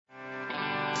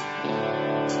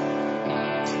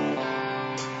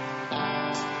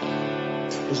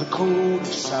There's a code of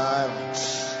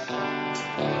silence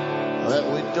that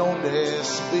we don't dare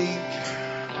speak.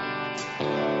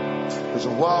 There's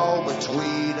a wall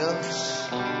between us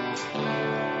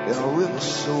and a river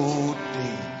so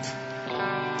deep.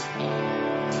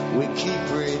 We keep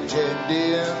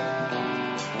pretending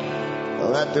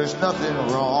that there's nothing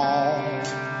wrong.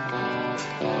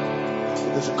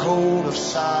 There's a code of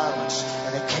silence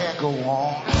and it can't go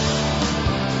on.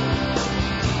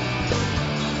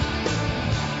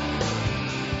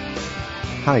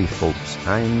 Hi folks,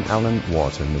 I'm Alan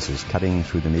Watt and this is Cutting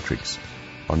Through the Matrix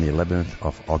on the 11th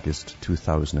of August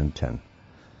 2010.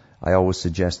 I always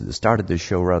suggest at the start of this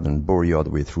show, rather than bore you all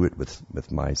the way through it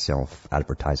with myself,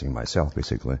 advertising myself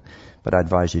basically, but I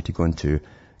advise you to go into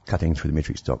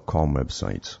cuttingthroughthematrix.com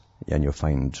website and you'll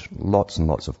find lots and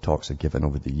lots of talks I've given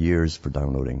over the years for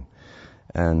downloading.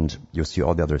 And you'll see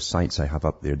all the other sites I have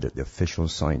up there, the official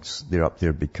sites. They're up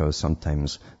there because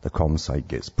sometimes the com site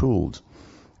gets pulled.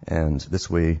 And this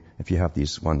way, if you have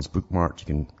these ones bookmarked, you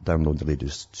can download the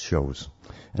latest shows.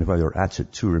 And while you're at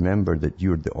it too, remember that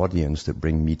you're the audience that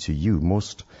bring me to you.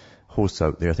 Most hosts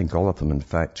out there, I think all of them in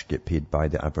fact, get paid by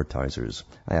the advertisers.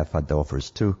 I have had the offers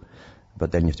too,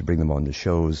 but then you have to bring them on the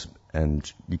shows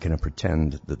and you kind of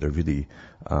pretend that they're really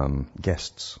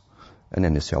guests. And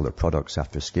then they sell their products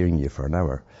after scaring you for an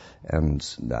hour. And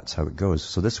that's how it goes.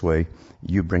 So this way,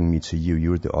 you bring me to you.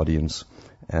 You're the audience.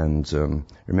 And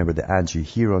remember, the ads you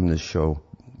hear on this show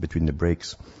between the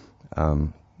breaks,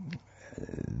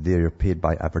 they're paid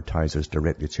by advertisers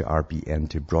directly to RBN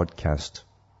to broadcast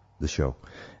the show.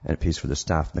 And it pays for the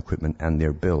staff and equipment and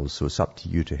their bills. So it's up to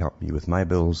you to help me with my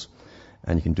bills.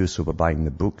 And you can do so by buying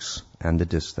the books and the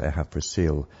discs that I have for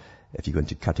sale. If you go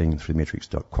into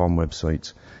cuttingthroughthematrix.com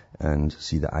website and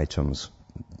see the items,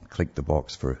 click the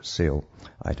box for sale,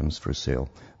 items for sale.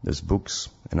 There's books,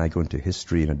 and I go into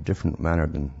history in a different manner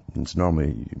than it's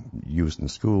normally used in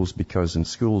schools, because in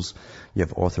schools you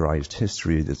have authorized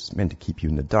history that's meant to keep you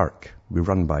in the dark. We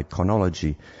run by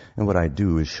chronology, and what I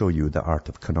do is show you the art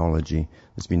of chronology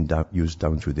that's been used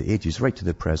down through the ages, right to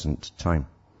the present time.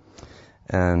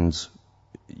 And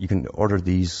you can order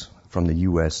these from the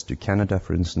US to Canada,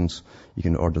 for instance. You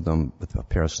can order them with a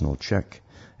personal check.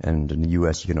 And in the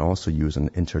US, you can also use an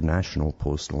international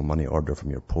postal money order from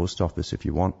your post office if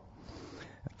you want.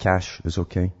 Cash is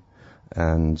okay.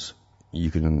 And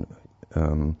you can,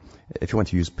 if you want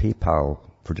to use PayPal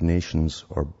for donations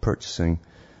or purchasing,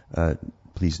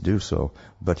 please do so.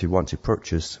 But if you want to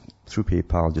purchase through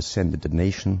PayPal, just send the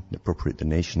donation, the appropriate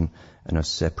donation, and a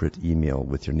separate email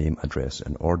with your name, address,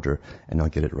 and order, and I'll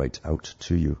get it right out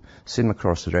to you. Same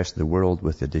across the rest of the world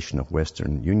with the addition of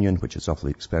Western Union, which is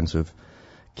awfully expensive.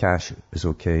 Cash is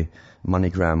okay.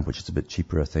 MoneyGram, which is a bit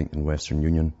cheaper, I think, than Western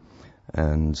Union.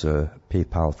 And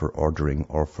PayPal for ordering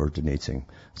or for donating.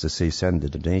 As I say, send the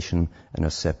donation and a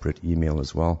separate email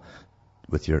as well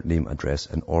with your name, address,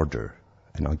 and order,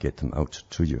 and I'll get them out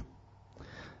to you.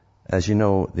 As you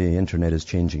know, the internet is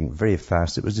changing very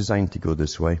fast. It was designed to go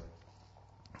this way.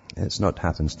 It's not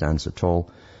happenstance at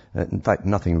all. In fact,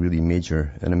 nothing really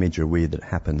major, in a major way that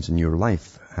happens in your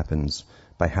life happens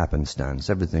by happenstance.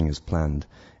 Everything is planned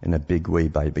in a big way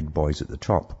by big boys at the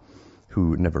top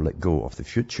who never let go of the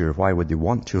future. Why would they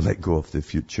want to let go of the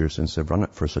future since they've run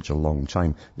it for such a long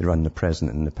time? They run the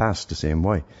present and the past the same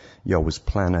way. You always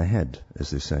plan ahead,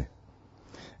 as they say.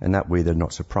 And that way they're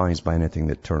not surprised by anything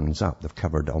that turns up. They've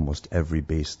covered almost every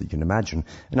base that you can imagine.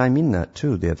 And I mean that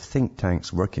too. They have think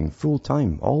tanks working full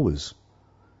time, always,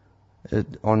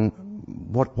 on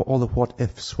all the what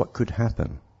ifs, what could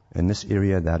happen in this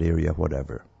area, that area,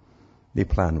 whatever. They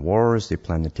plan wars, they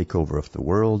plan the takeover of the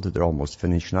world. They're almost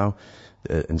finished now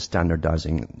in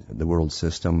standardizing the world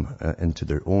system into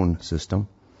their own system.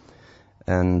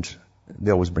 And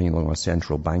they always bring along a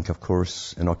central bank, of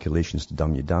course, inoculations to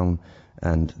dumb you down.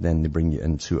 And then they bring you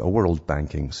into a world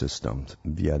banking system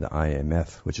via the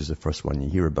IMF, which is the first one you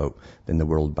hear about. Then the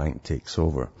World Bank takes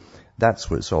over. That's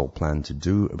what it's all planned to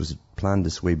do. It was planned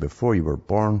this way before you were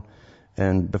born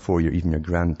and before even your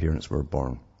grandparents were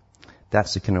born.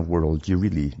 That's the kind of world you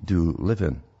really do live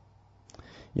in.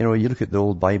 You know, you look at the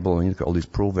old Bible and you look at all these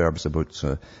proverbs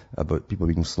about people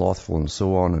being slothful and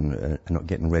so on and not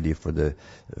getting ready for the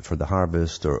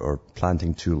harvest or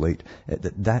planting too late.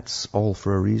 That's all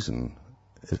for a reason.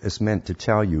 It's meant to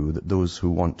tell you that those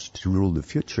who want to rule the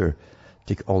future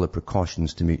take all the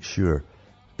precautions to make sure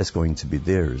it's going to be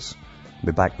theirs. I'll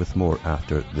be back with more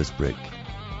after this break.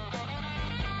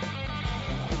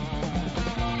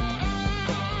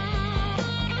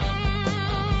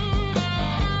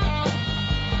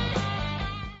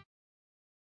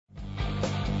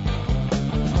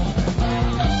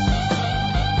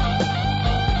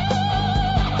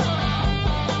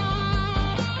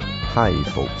 Hi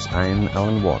folks, I'm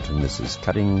Alan Watt and this is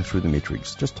Cutting Through the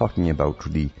Matrix, just talking about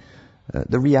really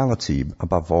the reality,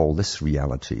 above all this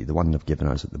reality, the one they've given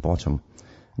us at the bottom.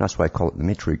 And that's why I call it the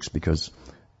Matrix, because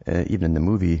even in the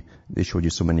movie they showed you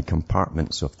so many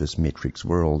compartments of this Matrix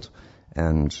world,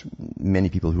 and many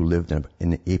people who lived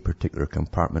in a particular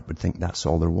compartment would think that's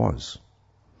all there was.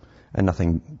 And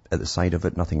nothing at the side of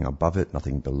it, nothing above it,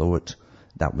 nothing below it.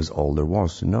 That was all there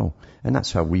was to know. And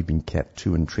that's how we've been kept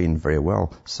too, and trained very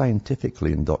well,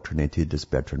 scientifically indoctrinated, as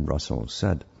Bertrand Russell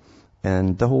said.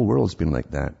 And the whole world's been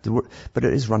like that. But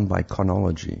it is run by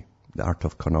chronology, the art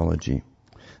of chronology,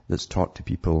 that's taught to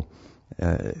people.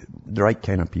 The right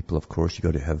kind of people, of course. You've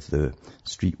got to have the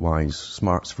streetwise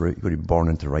smarts for it. You've got to be born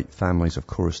into the right families, of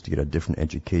course, to get a different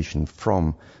education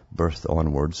from birth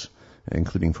onwards,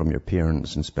 including from your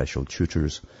parents and special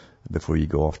tutors before you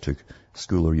go off to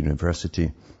school or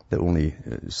university. That only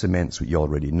cements what you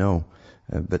already know.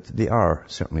 But they are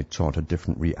certainly taught a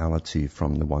different reality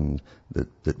from the one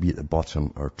that we at the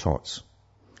bottom are taught.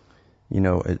 You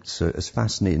know, it's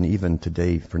fascinating. Even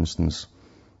today, for instance,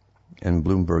 in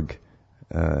Bloomberg,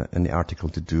 in the article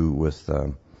to do with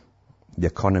the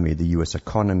economy, the U.S.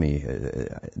 economy,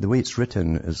 the way it's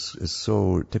written is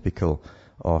so typical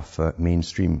of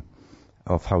mainstream,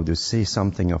 of how they say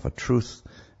something of a truth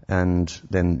and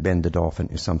then bend it off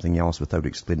into something else without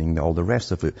explaining all the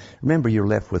rest of it. Remember, you're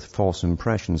left with false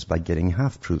impressions by getting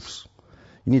half-truths.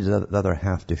 You need the other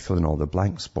half to fill in all the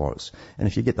blank spots. And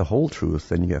if you get the whole truth,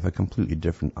 then you have a completely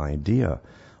different idea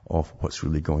of what's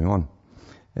really going on.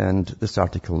 And this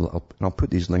article, I'll put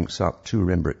these links up too,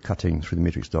 remember, at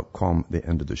cuttingthroughthematrix.com at the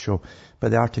end of the show.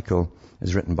 But the article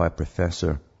is written by a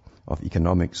professor of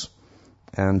economics,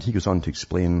 and he goes on to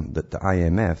explain that the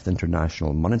IMF, the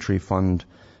International Monetary Fund,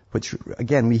 which,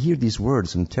 again, we hear these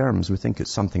words and terms, we think it's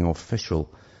something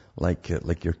official, like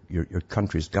your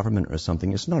country's government or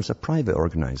something. It's not. It's a private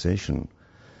organization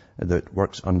that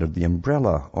works under the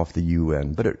umbrella of the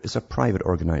UN, but it's a private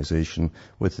organization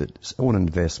with its own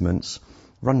investments,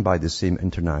 run by the same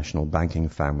international banking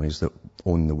families that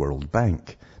own the World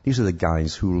Bank. These are the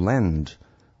guys who lend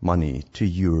money to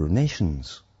your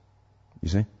nations, you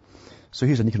see. So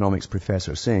here's an economics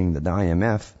professor saying that the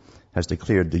IMF has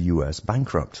declared the U.S.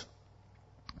 bankrupt.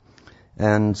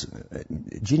 And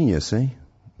genius, eh?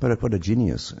 What a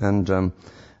genius. And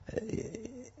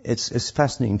it's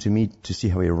fascinating to me to see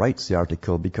how he writes the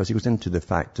article, because he goes into the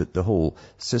fact that the whole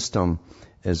system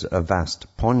is a vast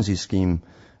Ponzi scheme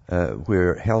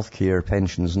where healthcare,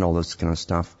 pensions and all this kind of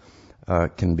stuff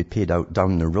can be paid out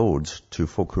down the road to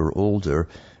folk who are older.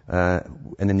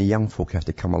 And then the young folk have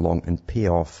to come along and pay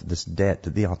off this debt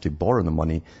that they have to borrow the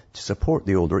money to support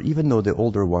the older, even though the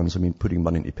older ones, putting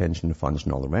money into pension funds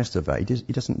and all the rest of it.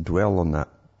 He doesn't dwell on that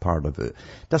part of it.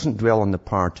 Doesn't dwell on the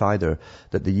part either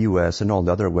that the US and all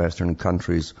the other Western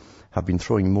countries have been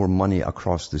throwing more money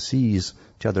across the seas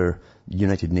to other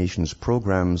United Nations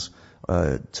programs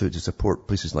to support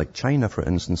places like China, for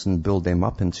instance, and build them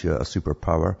up into a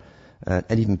superpower.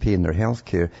 And even paying their health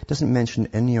care. Doesn't mention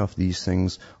any of these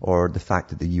things, or the fact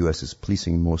that the US is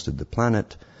policing most of the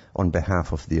planet on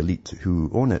behalf of the elite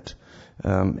who own it.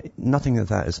 Nothing of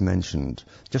that is mentioned.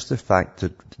 Just the fact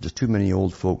that there's too many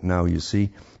old folk now, you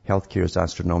see. Healthcare is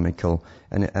astronomical,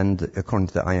 and according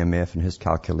to the IMF and his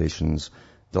calculations,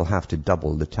 they'll have to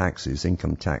double the taxes,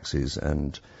 income taxes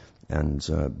and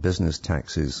business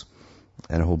taxes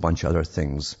and a whole bunch of other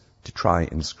things to try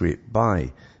and scrape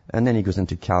by. And then he goes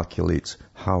into calculates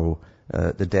how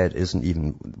the debt isn't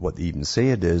even what they even say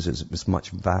it is. It's much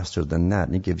vaster than that.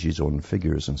 And he gives you his own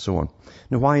figures and so on.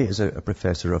 Now, why is a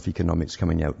professor of economics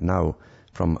coming out now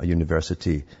from a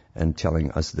university and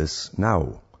telling us this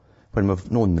now? When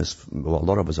we've known this, well, a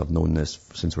lot of us have known this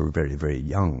since we were very, very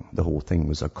young. The whole thing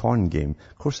was a con game.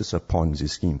 Of course, it's a Ponzi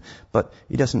scheme. But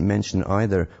he doesn't mention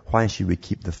either, why should we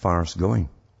keep the farce going?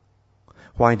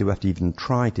 Why do we have to even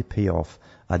try to pay off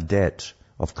a debt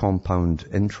of compound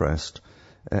interest?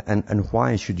 And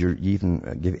why should you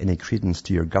even give any credence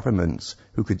to your governments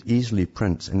who could easily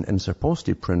print and supposed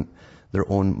to print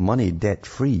their own money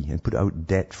debt-free and put it out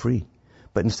debt-free?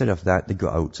 But instead of that, they go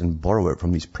out and borrow it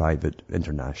from these private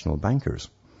international bankers.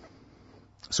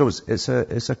 So it's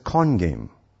a con game.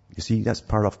 You see, that's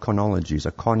part of chronology, it's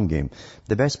a con game.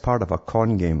 The best part of a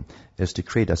con game is to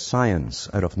create a science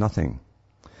out of nothing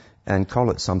and call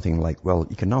it something like, well,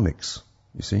 economics,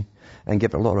 you see, and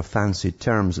give it a lot of fancy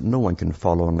terms that no one can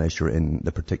follow unless you're in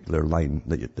the particular line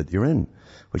that you're in,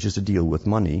 which is to deal with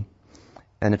money.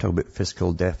 And they talk about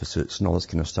fiscal deficits and all this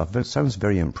kind of stuff. It sounds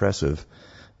very impressive,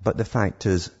 but the fact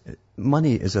is,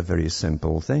 money is a very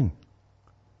simple thing.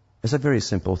 It's a very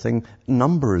simple thing.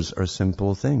 Numbers are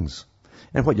simple things.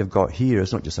 And what you've got here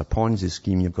is not just a Ponzi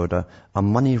scheme, you've got a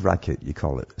money racket, you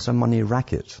call it. It's a money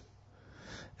racket.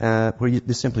 Where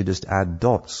they simply just add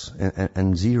dots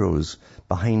and zeros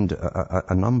behind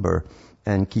a number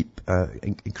and keep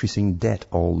increasing debt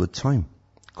all the time.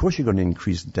 Of course you're going to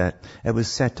increase debt. It was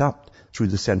set up through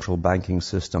the central banking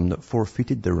system that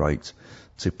forfeited the right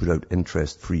to put out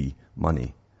interest-free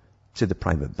money to the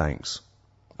private banks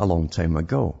a long time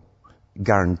ago,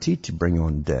 guaranteed to bring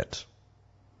on debt.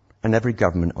 And every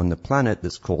government on the planet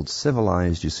that's called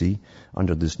civilized, you see,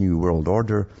 under this new world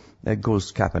order, it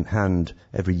goes cap in hand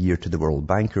every year to the world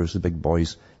bankers, the big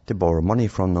boys, to borrow money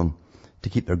from them to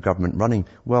keep their government running.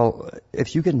 Well,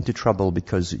 if you get into trouble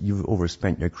because you've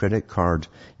overspent your credit card,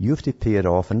 you have to pay it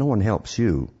off and no one helps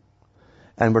you.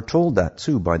 And we're told that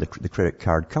too by the credit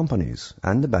card companies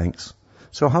and the banks.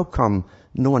 So how come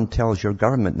no one tells your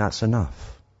government that's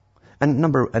enough? And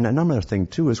another thing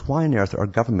too is, why on earth are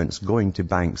governments going to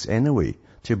banks anyway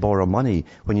to borrow money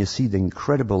when you see the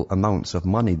incredible amounts of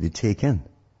money they take in?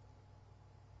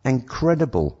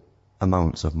 Incredible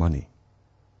amounts of money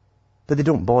that they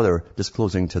don't bother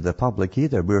disclosing to the public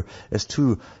either. We're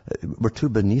too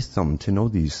beneath them to know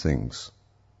these things.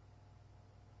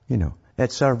 You know,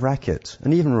 it's a racket.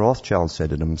 And even Rothschild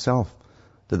said it himself,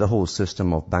 that the whole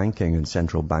system of banking and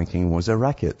central banking was a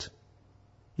racket.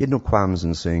 He had no qualms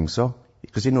in saying so,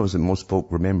 because he knows that most folk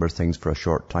remember things for a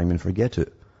short time and forget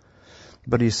it.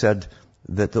 But he said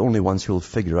that the only ones who will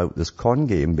figure out this con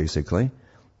game, basically,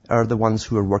 are the ones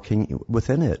who are working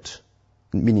within it,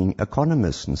 meaning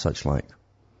economists and such like.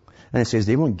 And he says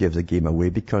they won't give the game away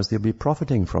because they'll be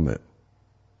profiting from it.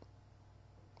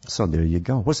 So there you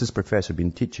go. What's this professor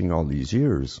been teaching all these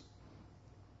years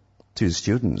to his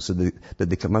students? That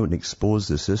they come out and expose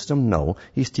the system? No,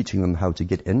 he's teaching them how to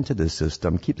get into the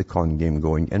system, keep the con game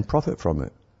going, and profit from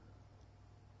it.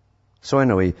 So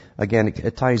anyway, again,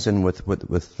 it ties in with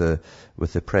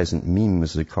the present meme,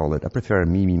 as they call it. I prefer a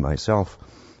meme myself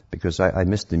because I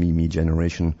missed the meme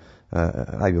generation.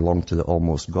 I belong to the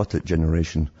almost got it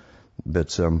generation.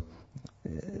 But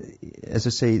as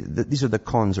I say, these are the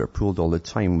cons that are pulled all the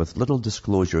time with little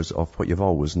disclosures of what you've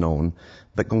always known,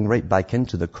 but going right back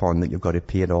into the con that you've got to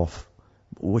pay it off,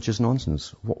 which is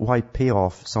nonsense. Why pay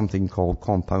off something called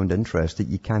compound interest that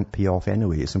you can't pay off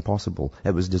anyway? It's impossible.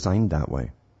 It was designed that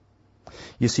way.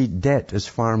 You see, debt is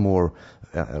far more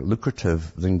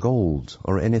lucrative than gold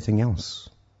or anything else.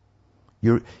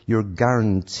 You're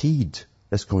guaranteed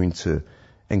it's going to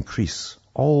increase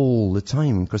all the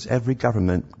time because every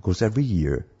government goes every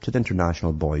year to the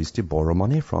international boys to borrow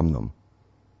money from them.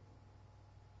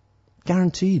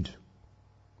 Guaranteed.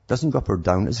 Doesn't go up or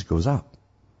down, it goes up.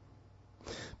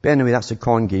 But anyway, that's the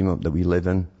con game that we live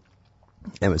in.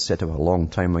 It was set up a long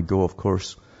time ago, of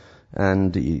course.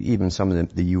 And even some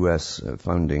of the U.S.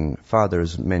 founding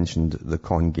fathers mentioned the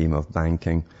con game of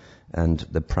banking and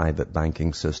the private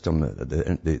banking system,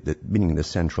 meaning the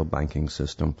central banking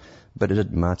system. But it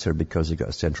didn't matter because you got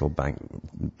a central bank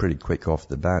pretty quick off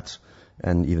the bat.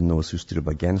 And even those who stood up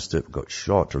against it got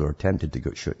shot or attempted to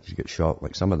get shot,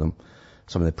 like some of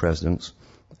the presidents.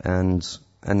 And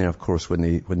then, of course, when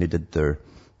they did their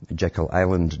Jekyll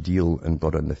Island deal and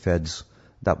brought in the feds,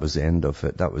 that was the end of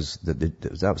it. That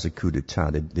was a coup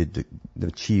d'etat. They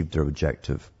achieved their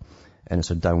objective. And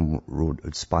it's a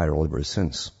downward spiral ever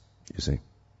since, you see.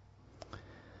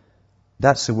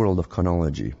 That's the world of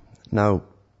chronology. Now,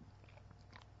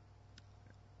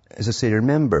 as I say,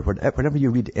 remember, whenever you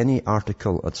read any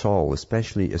article at all,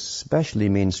 especially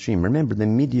mainstream, remember the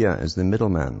media is the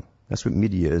middleman. That's what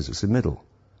media is. It's the middle.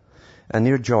 And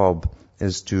their job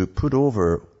is to put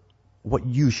over what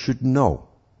you should know.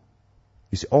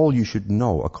 You see, all you should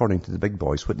know, according to the big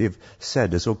boys, what they've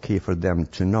said is okay for them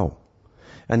to know.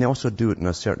 And they also do it in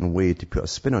a certain way to put a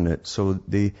spin on it, so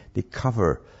they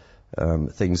cover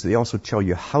things. They also tell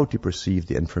you how to perceive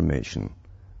the information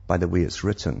by the way it's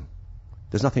written.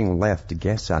 There's nothing left to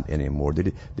guess at anymore.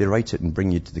 They write it and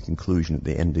bring you to the conclusion at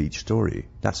the end of each story.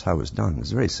 That's how it's done.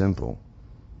 It's very simple.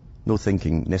 No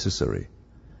thinking necessary.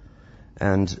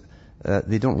 And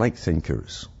they don't like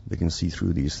thinkers. They can see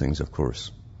through these things, of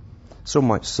course. So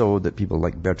much so that people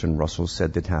like Bertrand Russell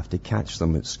said they'd have to catch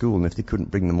them at school, and if they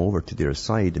couldn't bring them over to their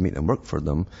side and make them work for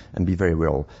them and be very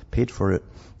well paid for it,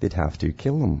 they'd have to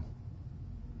kill them.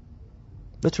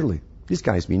 Literally. These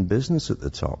guys mean business at the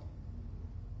top.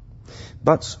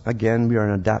 But, again, we are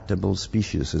an adaptable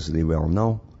species, as they well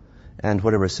know, and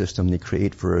whatever system they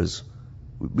create for us,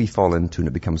 we fall into and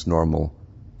it becomes normal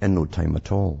in no time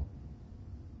at all.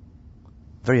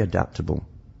 Very adaptable.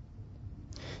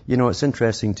 You know, it's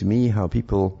interesting to me how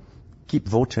people keep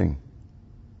voting.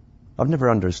 I've never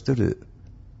understood it.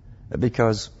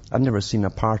 Because I've never seen a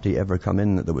party ever come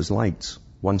in that was liked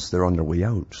once they're on their way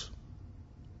out.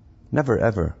 Never,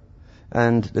 ever.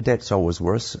 And the debt's always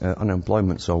worse.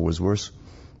 Unemployment's always worse.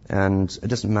 And it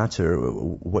doesn't matter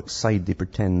what side they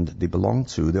pretend they belong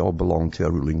to. They all belong to a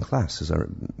ruling class, as I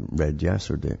read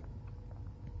yesterday.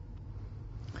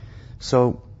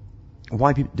 So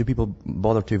why do people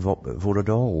bother to vote at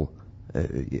all?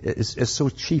 It's so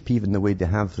cheap, even the way they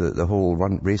have the whole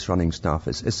race running stuff.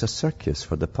 It's a circus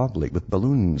for the public with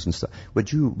balloons and stuff.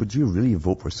 Would you really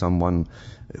vote for someone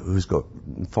who's got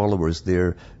followers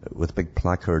there with big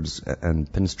placards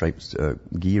and pinstripes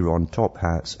gear on, top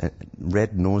hats, and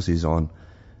red noses on,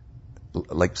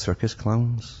 like circus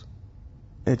clowns?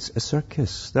 It's a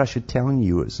circus. They're actually telling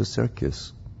you it's a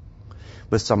circus.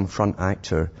 With some front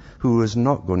actor who is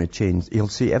not going to change. He'll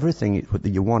say everything that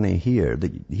you want to hear,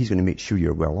 that he's going to make sure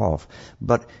you're well off.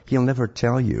 But he'll never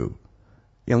tell you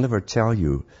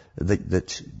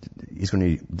that he's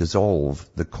going to dissolve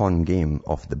the con game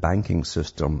of the banking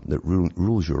system that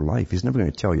rules your life. He's never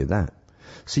going to tell you that.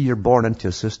 See, you're born into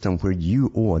a system where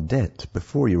you owe a debt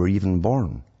before you were even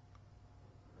born.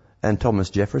 And Thomas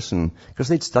Jefferson, because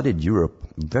they'd studied Europe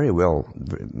very well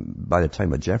by the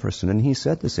time of Jefferson, and he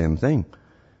said the same thing.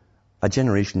 A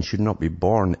generation should not be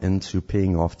born into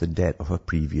paying off the debt of a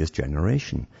previous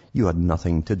generation. You had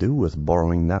nothing to do with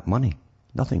borrowing that money.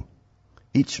 Nothing.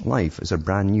 Each life is a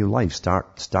brand new life,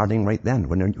 starting right then,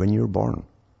 when you're born.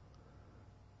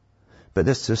 But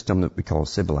this system that we call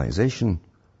civilization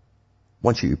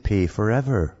wants you to pay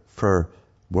forever for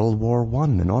World War I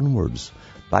and onwards.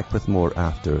 Back with more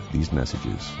after these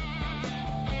messages.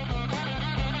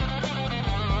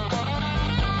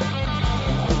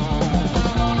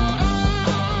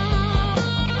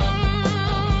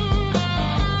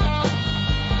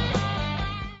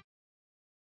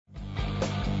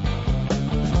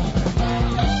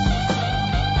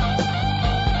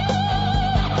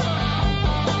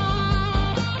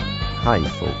 Hi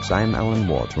folks, I'm Alan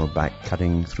Watt and we're back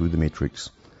cutting through the matrix.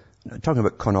 Talking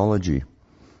about chronology,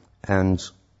 and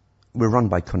we're run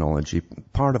by chronology.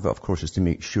 Part of it, of course, is to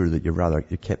make sure that you're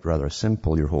kept rather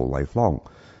simple your whole life long.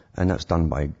 And that's done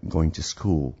by going to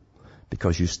school,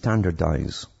 because you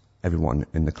standardize everyone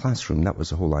in the classroom. That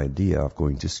was the whole idea of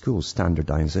going to school,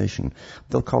 standardization.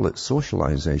 They'll call it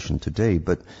socialization today,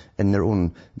 but in their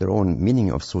own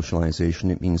meaning of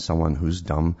socialization, it means someone who's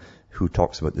dumb, who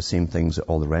talks about the same things that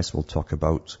all the rest will talk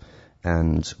about,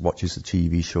 and watches the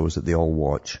TV shows that they all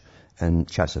watch, and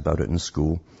chats about it in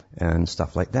school, and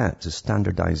stuff like that. It's a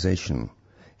standardization.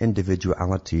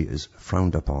 Individuality is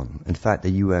frowned upon. In fact, the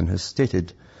UN has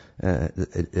stated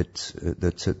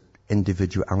that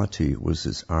individuality was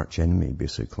its arch enemy,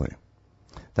 basically.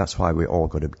 That's why we all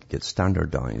got to get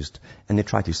standardized. And they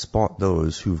try to spot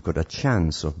those who've got a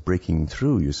chance of breaking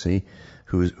through, you see,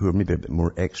 who are maybe a bit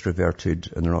more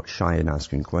extroverted, and they're not shy in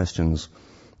asking questions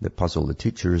that puzzle the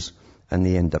teachers, and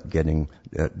they end up getting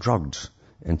drugged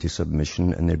into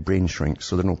submission, and their brain shrinks,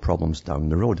 so there are no problems down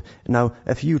the road. Now,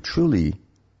 if you truly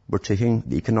were taking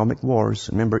the economic wars,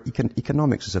 remember,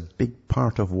 economics is a big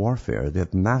part of warfare. They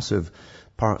have massive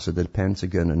parts of the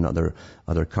Pentagon and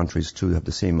other countries too have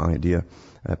the same idea,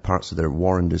 parts of their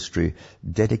war industry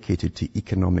dedicated to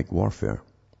economic warfare.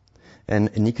 And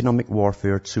in economic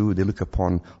warfare too, they look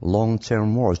upon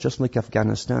long-term wars, just like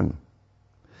Afghanistan.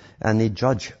 And they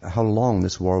judge how long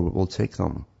this war will take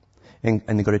them. And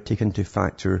they've got to take into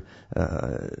factor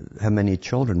how many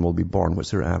children will be born,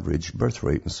 what's their average birth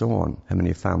rate, and so on, how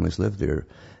many families live there,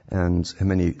 and how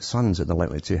many sons that they're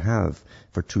likely to have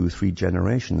for 2-3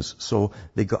 generations. So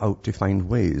they go out to find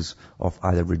ways of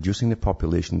either reducing the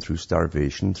population through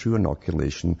starvation, through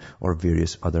inoculation, or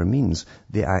various other means.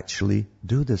 They actually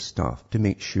do this stuff to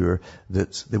make sure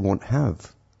that they won't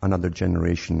have another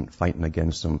generation fighting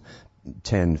against them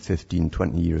 10, 15,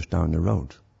 20 years down the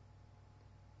road.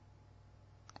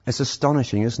 It's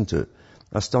astonishing, isn't it?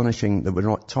 Astonishing that we're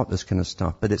not taught this kind of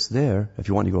stuff, but it's there. If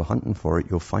you want to go hunting for it,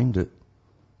 you'll find it.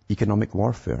 Economic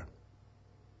warfare.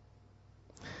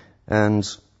 And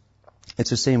it's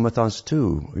the same with us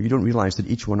too. You don't realize that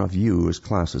each one of you is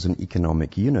classed as an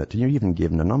economic unit, and you're even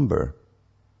given a number.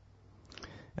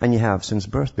 And you have since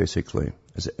birth, basically.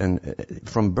 And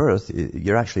from birth,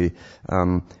 you're actually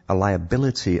a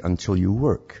liability until you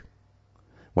work.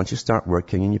 Once you start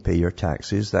working and you pay your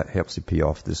taxes, that helps you pay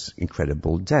off this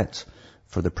incredible debt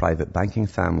for the private banking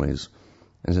families.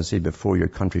 As I said before, your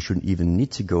country shouldn't even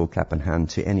need to go cap in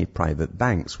hand to any private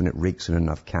banks when it rakes in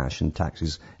enough cash and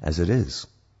taxes as it is.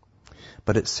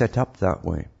 But it's set up that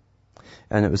way.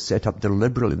 And it was set up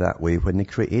deliberately that way when they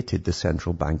created the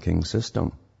central banking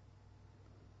system.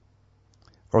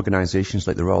 organizations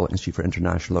like the Royal Institute for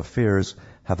International Affairs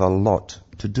have a lot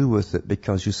to do with it,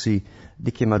 because you see,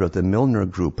 they came out of the Milner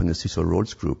Group and the Cecil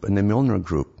Rhodes Group, and the Milner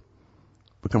Group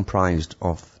were comprised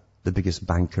of the biggest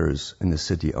bankers in the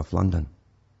city of London.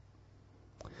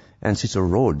 And Cecil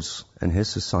Rhodes and his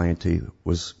society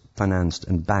was financed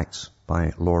and backed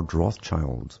by Lord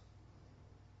Rothschild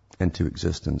into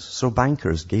existence. So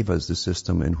bankers gave us the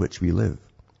system in which we live.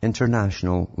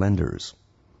 International lenders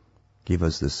gave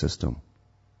us this system.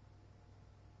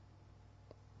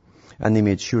 And they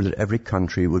made sure that every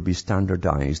country would be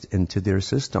standardized into their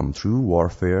system through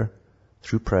warfare,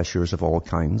 through pressures of all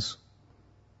kinds,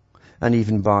 and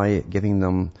even by giving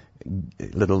them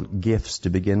little gifts to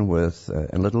begin with,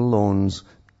 and little loans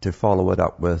to follow it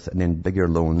up with, and then bigger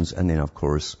loans, and then, of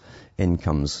course, in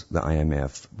comes the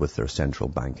IMF with their central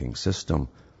banking system.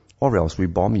 Or else we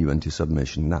bomb you into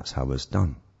submission. That's how it's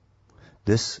done.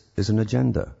 This is an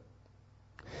agenda.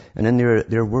 And in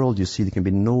their world, you see, there can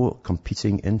be no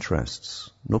competing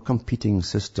interests, no competing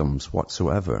systems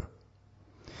whatsoever.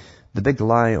 The big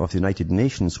lie of the United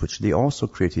Nations, which they also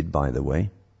created, by the way,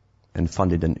 and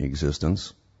funded into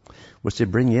existence, was to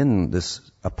bring in this,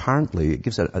 apparently, it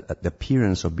gives the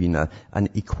appearance of being an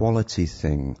equality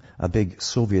thing, a big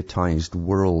Sovietized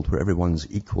world where everyone's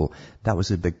equal. That was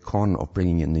a big con of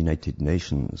bringing in the United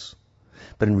Nations.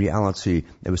 But in reality,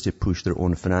 it was to push their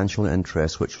own financial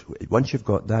interests, which, once you've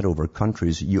got that over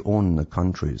countries, you own the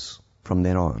countries. From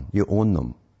then on, you own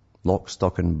them. Lock,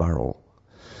 stock, and barrel.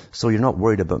 So you're not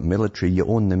worried about military, you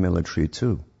own the military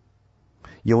too.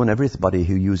 You own everybody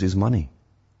who uses money.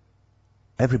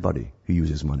 Everybody who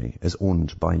uses money is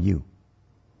owned by you.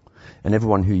 And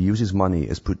everyone who uses money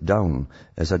is put down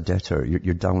as a debtor.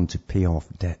 You're down to pay off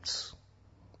debts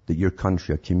that your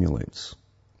country accumulates.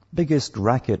 Biggest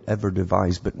racket ever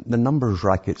devised, but the numbers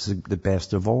racket's the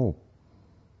best of all.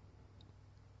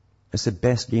 It's the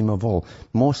best game of all.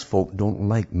 Most folk don't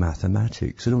like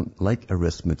mathematics. They don't like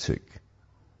arithmetic.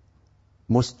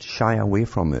 Most shy away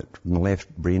from it, from the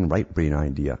left brain, right brain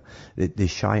idea. They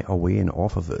shy away and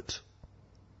off of it.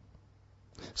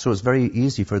 So it's very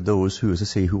easy for those who, as I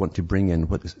say, who want to bring in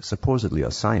what is supposedly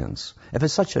a science. If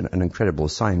it's such an incredible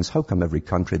science, how come every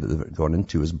country that they've gone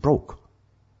into is broke?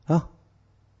 Huh?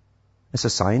 It's a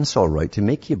science, all right, to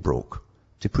make you broke,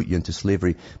 to put you into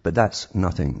slavery, but that's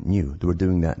nothing new. They were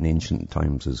doing that in ancient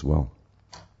times as well.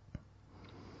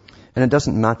 And it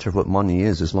doesn't matter what money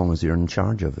is as long as they're in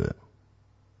charge of it.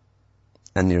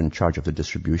 And they're in charge of the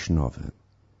distribution of it.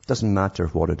 Doesn't matter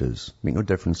what it is. Make no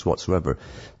difference whatsoever.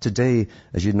 Today,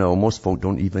 as you know, most folk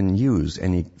don't even use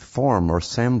any form or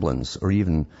semblance or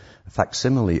even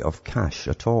facsimile of cash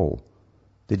at all.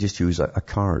 They just use a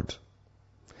card.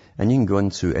 And you can go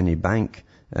into any bank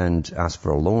and ask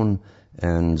for a loan,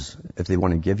 and if they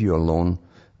want to give you a loan,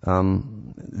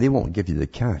 they won't give you the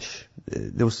cash.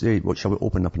 They'll say, well, shall we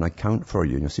open up an account for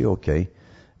you? And you'll say, okay.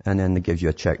 And then they give you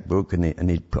a checkbook, and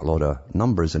they put a lot of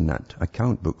numbers in that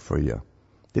account book for you.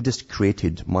 They just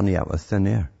created money out of thin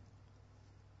air.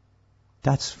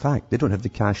 That's fact. They don't have the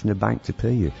cash in the bank to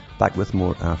pay you. Back with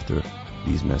more after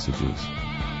these messages.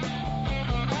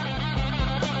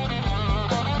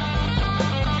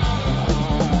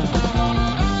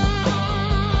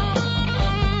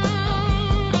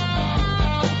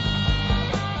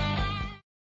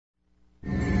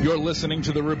 You're listening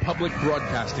to the Republic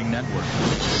Broadcasting Network,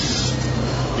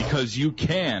 because you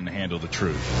can handle the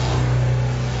truth.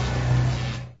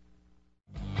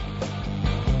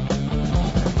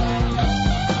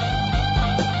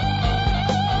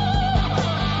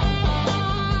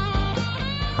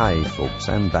 Hi folks,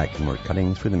 I'm back and we're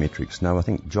cutting through the matrix now. I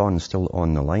think John's still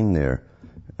on the line there,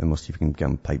 and we'll see if we can get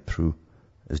him piped through.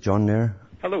 Is John there?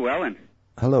 Hello, Alan.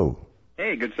 Hello.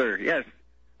 Hey, good sir. Yes.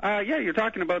 You're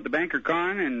talking about the banker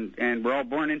con, and we're all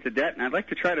born into debt, and I'd like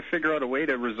to try to figure out a way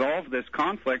to resolve this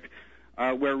conflict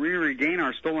where we regain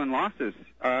our stolen losses.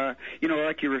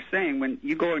 Like you were saying, when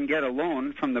you go and get a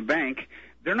loan from the bank,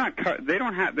 there's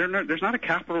not a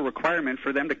capital requirement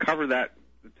for them to cover that.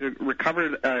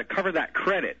 Cover that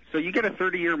credit. So you get a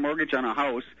 30-year mortgage on a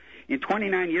house. In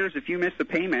 29 years, if you miss the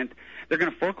payment, they're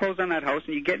going to foreclose on that house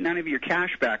and you get none of your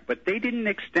cash back. But they didn't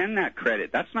extend that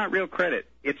credit. That's not real credit.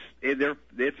 It's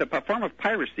a form of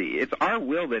piracy. It's our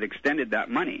will that extended that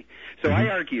money. So I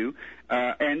argue,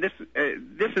 and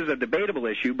this is a debatable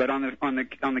issue, but on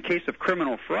the case of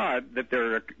criminal fraud that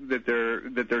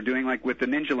they're doing, like with the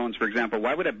ninja loans, for example,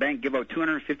 why would a bank give out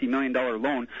 $250 million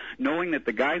loan knowing that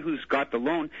the guy who's got the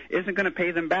loan isn't going to pay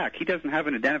them back? He doesn't have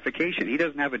an identification. He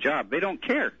doesn't have a job. They don't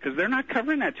care because they're not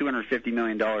covering that $250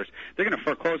 million. They're going to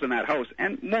foreclose on that house,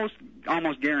 and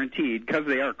almost guaranteed, because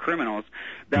they are criminals,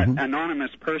 that anonymous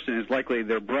honest person is likely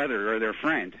their brother or their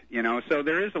friend, you know. So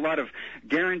there is a lot of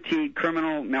guaranteed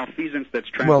criminal malfeasance that's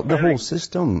transpiring. Well,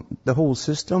 the whole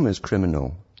system is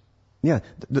criminal. Yeah,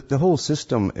 the whole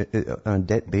system,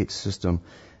 debt-based system,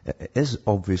 is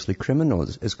obviously criminal.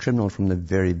 It's criminal from the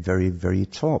very, very, very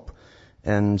top.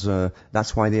 And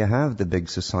that's why they have the big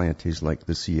societies like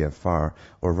the CFR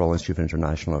or Royal Institute for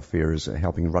International Affairs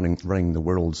helping running the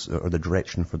world's or the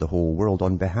direction for the whole world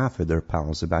on behalf of their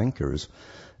pals, the bankers.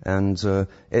 And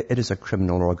it is a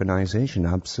criminal organization,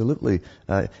 absolutely.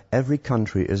 Every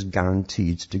country is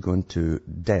guaranteed to go into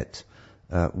debt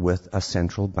with a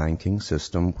central banking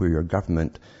system where your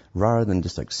government, rather than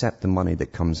just accept the money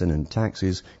that comes in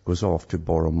taxes, goes off to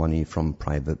borrow money from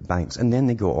private banks. And then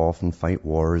they go off and fight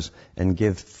wars and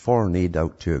give foreign aid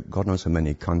out to God knows how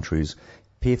many countries,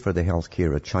 pay for the health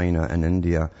care of China and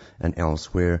India and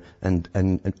elsewhere,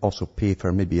 and also pay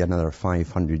for maybe another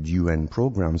 500 UN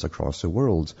programs across the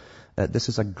world. This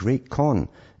is a great con.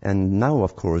 And now,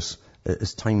 of course,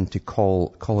 it's time to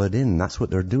call it in. That's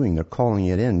what they're doing. They're calling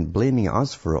it in, blaming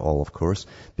us for it all, of course,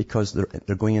 because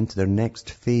they're going into their next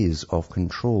phase of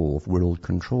control, of world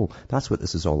control. That's what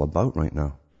this is all about right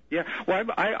now. Yeah, well,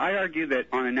 I argue that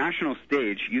on a national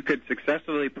stage, you could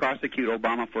successfully prosecute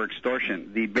Obama for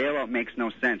extortion. The bailout makes no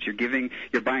sense.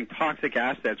 You're buying toxic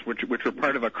assets, which were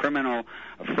part of a criminal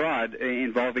fraud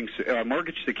involving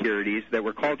mortgage securities that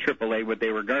were called AAA, but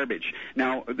they were garbage.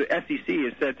 Now, the SEC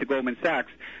has said to Goldman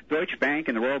Sachs, Deutsche Bank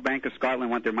and the Royal Bank of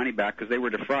Scotland want their money back because they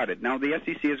were defrauded. Now, the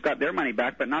SEC has got their money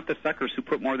back, but not the suckers who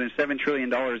put more than $7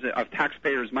 trillion of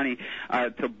taxpayers' money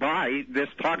to buy this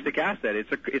toxic asset.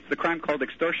 It's the crime called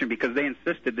extortion, because they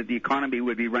insisted that the economy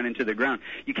would be run into the ground.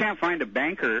 You can't find a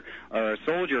banker or a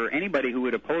soldier or anybody who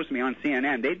would oppose me on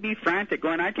CNN. They'd be frantic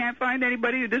going, I can't find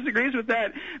anybody who disagrees with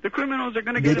that. The criminals are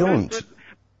going to get arrested.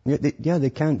 They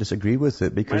can't disagree with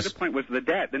it because... My other point was the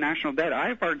debt, the national debt. I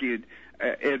have argued,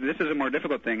 this is a more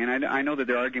difficult thing, and I know that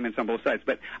there are arguments on both sides,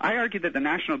 but I argue that the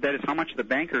national debt is how much the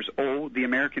bankers owe the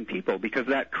American people, because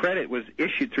that credit was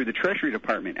issued through the Treasury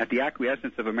Department at the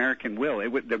acquiescence of American will.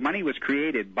 The money was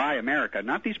created by America,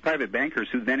 not these private bankers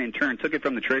who then in turn took it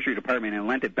from the Treasury Department and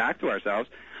lent it back to ourselves.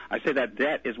 I say that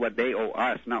debt is what they owe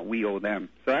us, not we owe them.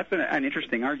 So that's an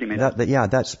interesting argument.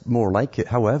 That's more like it.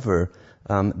 However,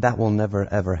 that will never,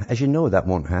 ever, as you know, that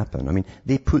won't happen. I mean,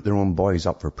 they put their own boys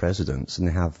up for presidents, and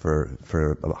they have for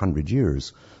about 100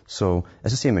 years. So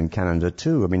it's the same in Canada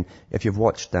too. I mean, if you've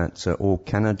watched that old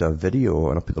Canada video,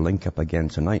 and I'll put the link up again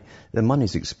tonight, the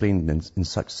money's explained in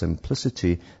such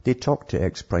simplicity. They talk to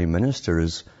ex-prime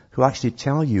ministers who actually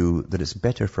tell you that it's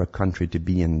better for a country to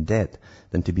be in debt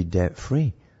than to be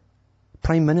debt-free.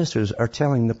 Prime ministers are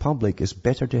telling the public it's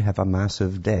better to have a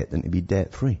massive debt than to be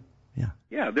debt-free.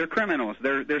 Yeah, they're criminals.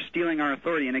 They're stealing our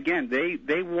authority. And again,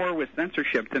 they war with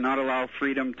censorship to not allow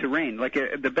freedom to reign. Like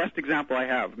the best example I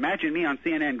have, imagine me on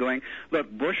CNN going, look,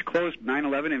 Bush closed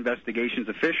 9/11 investigations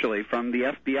officially from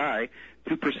the FBI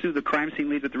to pursue the crime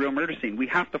scene leads at the real murder scene. We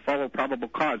have to follow probable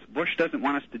cause. Bush doesn't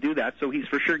want us to do that, so he's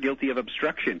for sure guilty of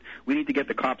obstruction. We need to get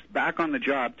the cops back on the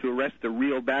job to arrest the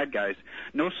real bad guys.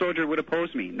 No soldier would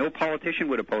oppose me. No politician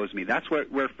would oppose me. That's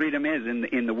where freedom is,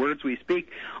 in the words we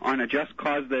speak, on a just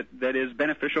cause that is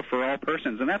beneficial for all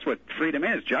persons. And that's what freedom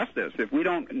is, justice. If we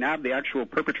don't nab the actual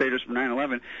perpetrators from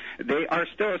 9/11, they are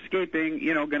still escaping,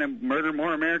 going to murder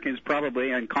more Americans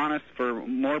probably and con us for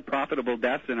more profitable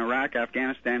deaths in Iraq,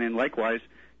 Afghanistan, and likewise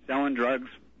selling drugs,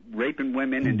 raping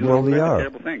women, and doing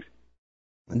terrible things.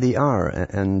 They are,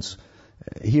 and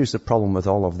here's the problem with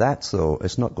all of that, though.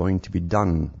 It's not going to be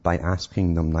done by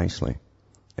asking them nicely,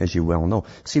 as you well know.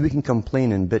 See, we can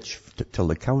complain and bitch till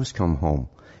the cows come home.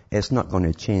 It's not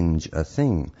going to change a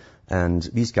thing, and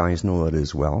these guys know it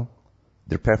as well.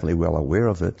 They're perfectly well aware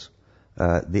of it.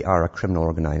 They are a criminal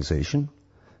organization.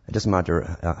 It doesn't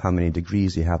matter how many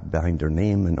degrees they have behind their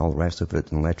name and all the rest of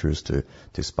it and letters to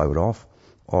spout off.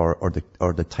 Or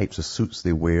the types of suits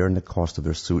they wear and the cost of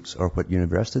their suits or what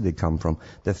university they come from.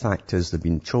 The fact is they've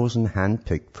been chosen,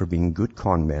 handpicked for being good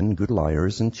con men, good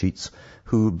liars and cheats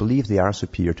who believe they are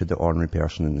superior to the ordinary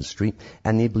person in the street,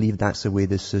 and they believe that's the way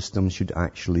the system should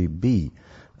actually be.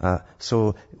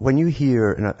 So when you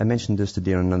hear, and I mentioned this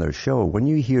today on another show, when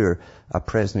you hear a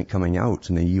president coming out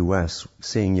in the U.S.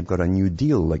 saying you've got a new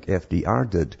deal like FDR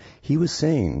did, he was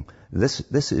saying, this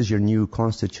is your new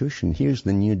constitution, here's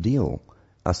the new deal.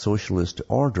 A socialist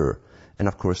order. And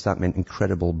of course that meant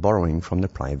incredible borrowing from the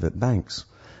private banks.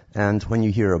 And when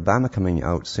you hear Obama coming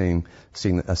out saying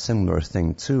a similar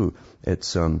thing too,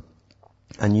 it's a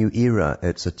new era,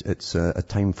 it's a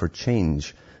time for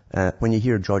change. When you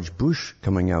hear George Bush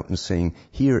coming out and saying,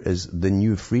 here is the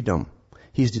new freedom,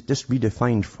 He's just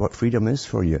redefined what freedom is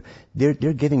for you. They're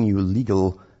giving you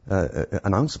legal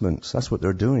announcements. That's what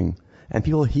they're doing. And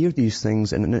people hear these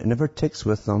things and it never ticks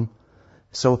with them.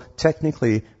 So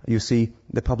technically, you see,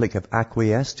 the public have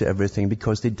acquiesced to everything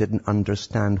because they didn't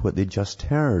understand what they just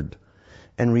heard.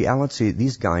 In reality,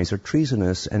 these guys are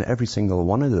treasonous, and every single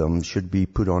one of them should be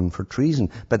put on for treason.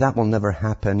 But that will never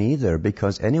happen either,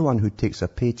 because anyone who takes a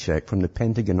paycheck from the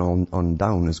Pentagon on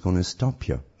down is going to stop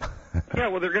you. Yeah,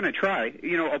 well, they're going to try.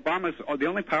 You know, Obama's the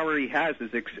only power he has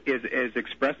is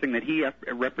expressing that he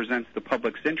represents the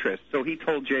public's interest. So he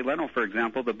told Jay Leno, for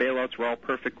example, the bailouts were all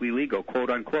perfectly legal, quote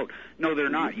unquote. No, they're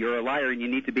not. You're a liar, and you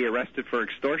need to be arrested for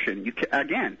extortion. You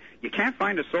can't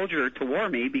find a soldier to war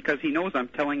me because he knows I'm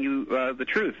telling you the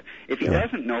truth. If he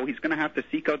doesn't know, he's going to have to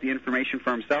seek out the information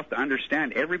for himself to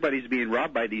understand everybody's being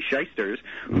robbed by these shysters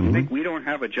who think we don't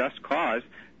have a just cause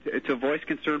to voice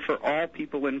concern for all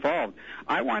people involved.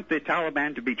 I want the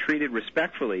Taliban to be treated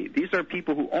respectfully. These are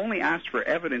people who only asked for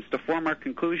evidence to form our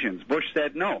conclusions. Bush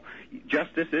said, no,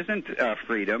 justice isn't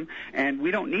freedom, and we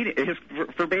don't need it. His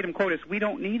verbatim quote is, we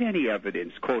don't need any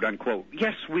evidence, quote unquote.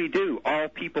 Yes, we do. All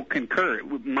people concur,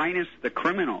 minus the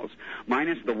criminals,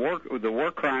 minus the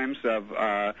war crimes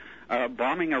of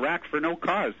bombing Iraq for no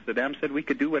cause. Saddam said we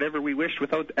could do whatever we wished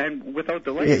without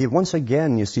delay. Yeah, once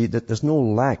again, you see that there's no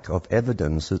lack of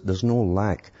evidence. There's no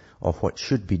lack of what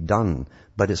should be done,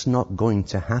 but it's not going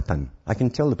to happen. I can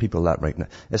tell the people that right now.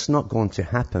 It's not going to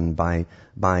happen by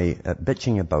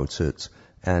bitching about it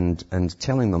and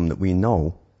telling them that we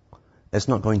know. It's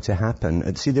not going to happen.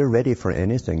 And see, they're ready for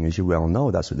anything, as you well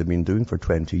know. That's what they've been doing for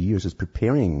 20 years, is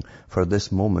preparing for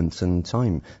this moment in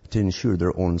time to ensure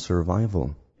their own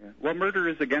survival. Well, murder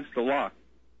is against the law.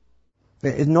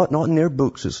 It's not in their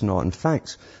books, it's not. In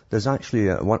fact, there's actually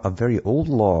a very old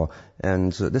law,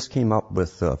 and this came up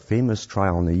with a famous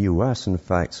trial in the U.S., in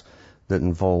fact, that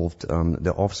involved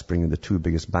the offspring of the two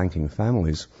biggest banking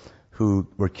families who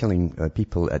were killing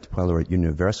people while they were at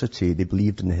university. They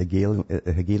believed in the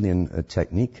Hegelian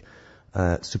technique,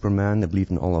 Superman, they believed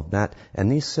in all of that.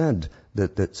 And they said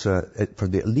that for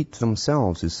the elite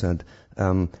themselves, they said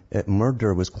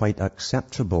murder was quite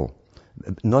acceptable,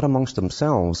 not amongst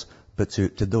themselves, but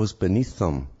to those beneath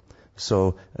them.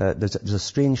 So there's a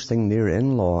strange thing there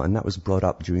in law, and that was brought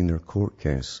up during their court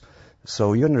case.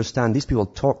 So you understand, these people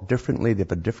talk differently. They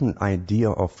have a different idea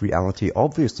of reality,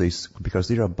 obviously, because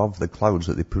they're above the clouds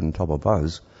that they put on top of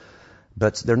us.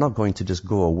 But they're not going to just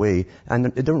go away, and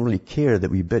they don't really care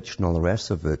that we bitch and all the rest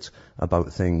of it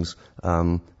about things,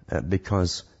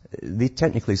 because they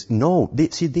technically know.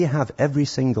 They have every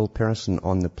single person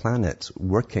on the planet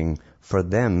working for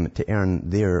them to earn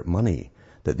their money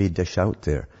that they dish out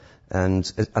there.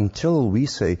 And until we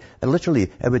say,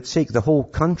 literally, it would take the whole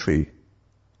country.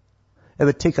 It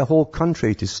would take a whole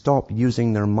country to stop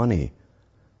using their money.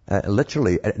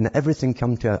 Literally, and everything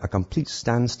come to a complete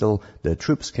standstill. The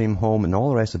troops came home and all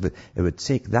the rest of it. It would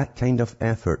take that kind of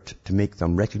effort to make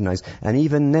them recognize. And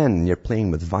even then, you're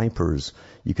playing with vipers.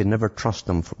 You can never trust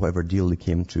them for whatever deal they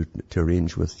came to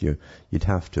arrange with you. You'd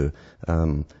have to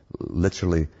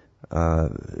literally,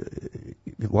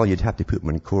 you'd have to put them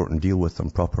in court and deal with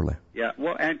them properly. Yeah,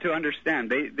 well, and to understand,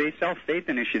 they sell faith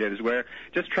initiatives where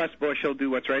just trust Bush, he'll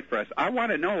do what's right for us. I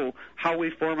want to know how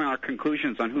we form our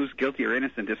conclusions on who's guilty or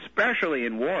innocent, especially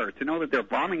in war, to know that they're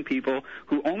bombing people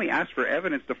who only ask for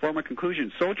evidence to form a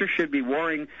conclusion. Soldiers should be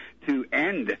warring to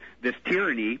end this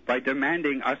tyranny by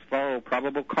demanding us follow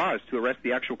probable cause to arrest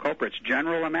the actual culprits.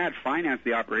 General Ahmad financed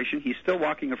the operation. He's still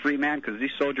walking a free man because these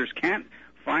soldiers can't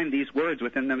find these words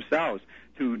within themselves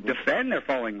to defend their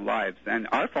falling lives and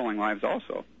our falling lives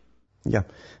also. Yeah,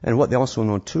 and what they also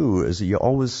know too is that you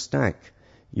always stack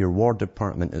your War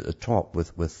Department at the top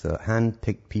with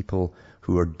hand-picked people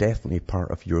who are definitely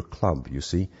part of your club, you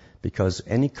see, because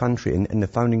any country, and the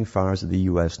founding fathers of the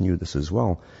U.S. knew this as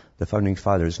well. The founding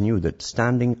fathers knew that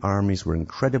standing armies were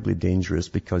incredibly dangerous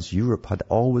because Europe had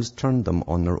always turned them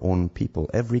on their own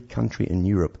people. Every country in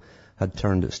Europe had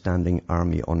turned its standing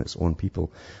army on its own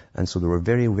people. And so they were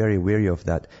very, very wary of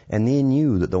that. And they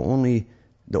knew that the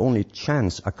only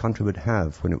chance a country would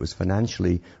have when it was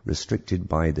financially restricted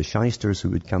by the shysters who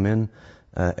would come in,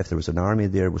 if there was an army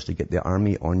there, was to get the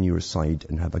army on your side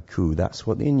and have a coup. That's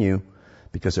what they knew,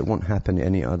 because it won't happen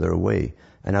any other way.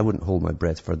 And I wouldn't hold my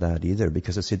breath for that either,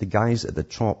 because I say the guys at the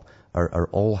top are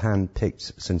all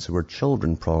hand-picked since they were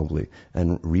children probably,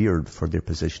 and reared for their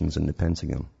positions in the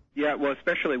Pentagon. Yeah, well,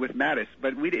 especially with Mattis,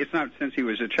 but it's not since he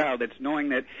was a child. It's knowing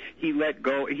that he let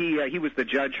go. He was the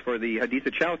judge for the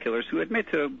Haditha child killers who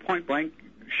admit to point blank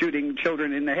shooting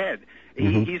children in the head.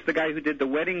 He's the guy who did the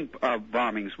wedding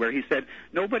bombings, where he said,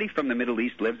 nobody from the Middle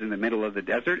East lives in the middle of the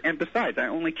desert, and besides, I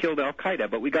only killed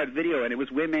Al-Qaeda, but we got video, and it was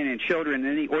women and children, and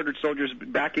then he ordered soldiers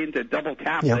back in to double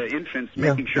tap the infants,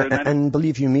 making sure that... And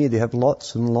believe you me, they have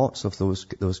lots and lots of those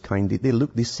kind.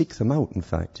 They seek them out, in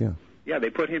fact, yeah. Yeah,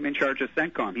 they put him in charge of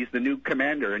CENTCOM. He's the new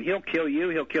commander, and he'll kill you,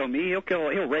 he'll kill me, he'll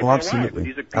rape our wives.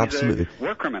 He's a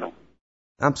war criminal.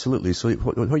 Absolutely. So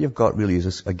what you've got really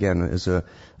is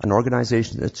an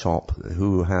organization at the top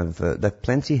who have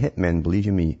plenty of hitmen, believe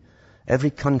you me.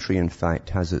 Every country, in fact,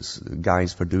 has its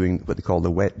guys for doing what they call the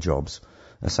wet jobs,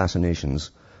 assassinations.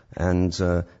 And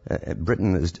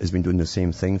Britain has been doing the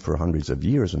same thing for hundreds of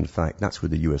years, in fact. That's where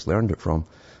the US learned it from.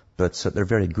 But they're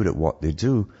very good at what they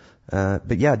do.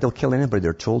 But yeah, they'll kill anybody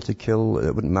they're told to kill.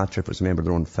 It wouldn't matter if it's a member of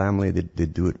their own family.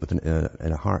 They'd do it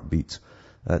in a heartbeat.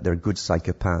 They're good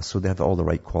psychopaths, so they have all the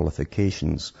right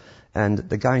qualifications. And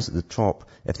the guys at the top,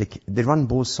 they run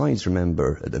both sides,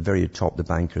 remember, at the very top, the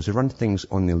bankers. They run things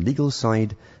on the legal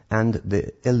side and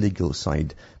the illegal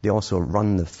side. They also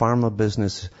run the pharma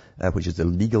business, which is the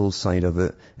legal side of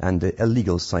it, and the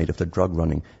illegal side of the drug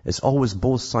running. It's always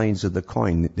both sides of the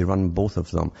coin. They run both of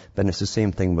them. Then it's the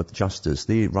same thing with justice.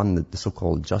 They run the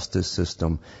so-called justice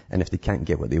system, and if they can't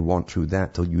get what they want through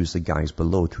that, they'll use the guys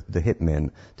below, the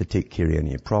hitmen, to take care of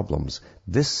any problems.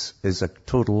 This is a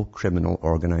total criminal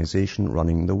organization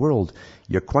running the world.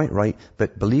 You're quite right,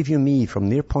 but believe you me, from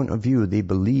their point of view, they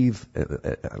believe,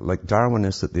 like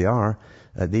Darwinists that they are,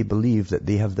 they believe that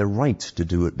they have the right to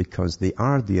do it because they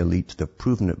are the elite. They've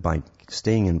proven it by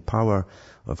staying in power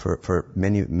for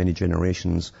many, many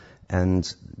generations. And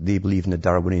they believe in the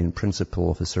Darwinian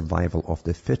principle of the survival of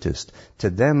the fittest. To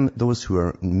them, those who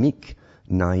are meek,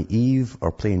 naive,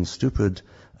 or plain stupid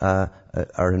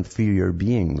are inferior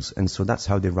beings. And so that's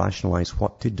how they rationalize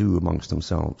what to do amongst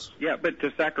themselves. Yeah, but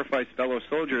to sacrifice fellow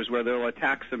soldiers where they'll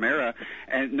attack Samara,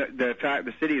 and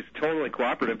the city is totally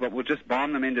cooperative, but we'll just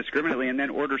bomb them indiscriminately and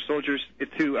then order soldiers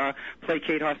to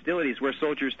placate hostilities where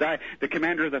soldiers die. The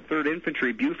commander of the 3rd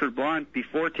Infantry, Buford Blunt,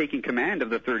 before taking command of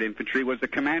the 3rd Infantry, was the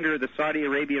commander of the Saudi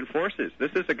Arabian forces.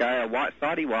 This is a guy, a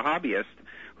Saudi Wahhabist,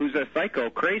 who's a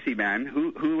psycho, crazy man,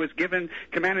 who was given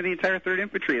command of the entire 3rd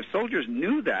Infantry. If soldiers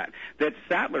knew that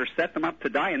Sattler set them up to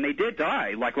die, and they did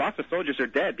die, like lots of soldiers are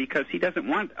dead, because he doesn't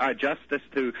want justice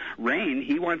to reign.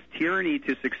 He wants tyranny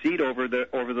to succeed over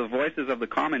the voices of the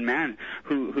common man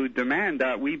who demand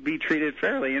we be treated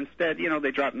fairly. Instead,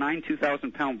 they dropped 9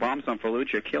 2,000-pound bombs on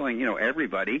Fallujah, killing,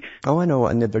 everybody. Oh, I know,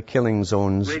 and they're killing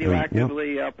zones.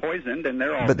 Radioactively poisoned, and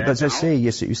they're all dead. But as I say,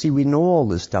 you see, we know all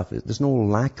this stuff. There's no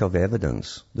lack of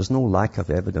evidence. There's no lack of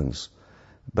evidence.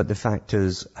 But the fact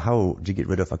is, how do you get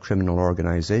rid of a criminal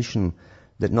organization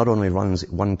that not only runs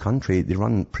one country, they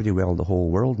run pretty well the whole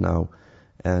world now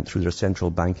through their central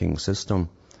banking system?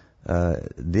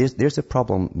 There's a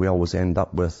problem we always end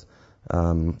up with.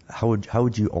 How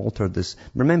would you alter this?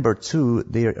 Remember, too,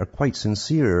 they are quite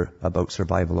sincere about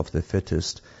survival of the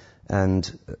fittest.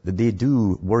 And they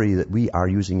do worry that we are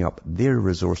using up their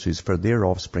resources for their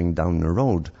offspring down the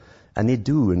road. And they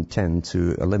do intend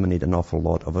to eliminate an awful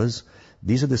lot of us.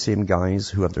 These are the same guys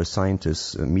who have their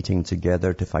scientists meeting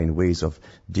together to find ways of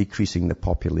decreasing the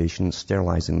population,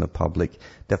 sterilizing the public.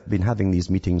 They've been having these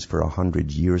meetings for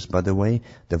 100 years, by the way.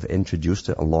 They've introduced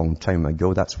it a long time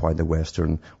ago. That's why the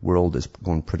Western world is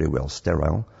going pretty well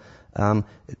sterile.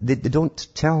 They don't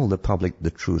tell the public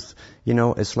the truth.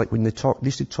 It's like when they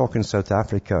used to talk in South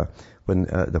Africa, when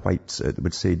the whites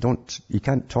would say, you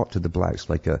can't talk to the blacks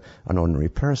like an ordinary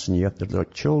person. They're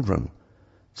like children.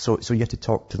 So you have to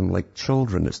talk to them like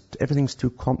children. Everything's too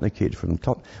complicated for them to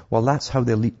talk. Well, that's how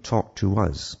the elite talk to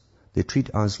us. They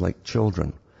treat us like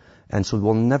children. And so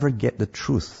we'll never get the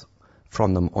truth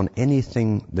from them on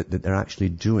anything that they're actually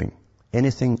doing.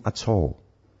 Anything at all.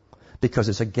 Because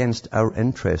it's against our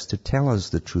interest to tell us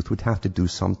the truth. We'd have to do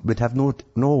something. We'd have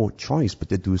no choice but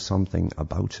to do something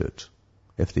about it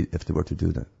if they were to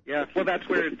do that. Yeah, well, that's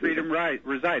where freedom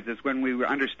resides. It's when we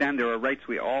understand there are rights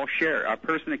we all share. A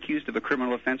person accused of a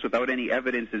criminal offense without any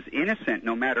evidence is innocent,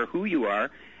 no matter who you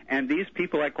are. And these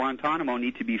people at Guantanamo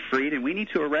need to be freed, and we need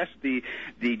to arrest the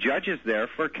judges there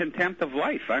for contempt of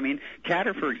life. I mean,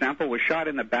 Katter, for example, was shot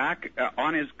in the back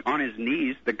on his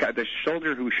knees. The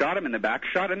soldier who shot him in the back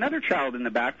shot another child in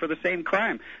the back for the same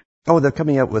crime. Oh, they're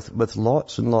coming out with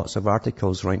lots and lots of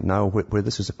articles right now where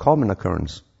this is a common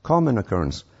occurrence.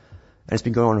 And it's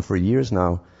been going on for years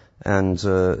now.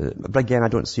 But again, I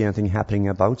don't see anything happening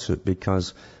about it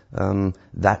because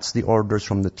that's the orders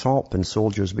from the top, and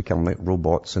soldiers become like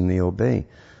robots and they obey.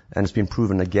 And it's been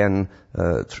proven again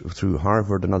through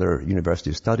Harvard and other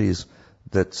university studies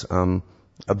that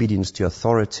obedience to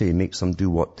authority makes them do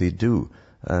what they do.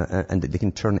 And that they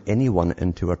can turn anyone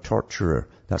into a torturer.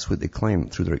 That's what they claim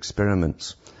through their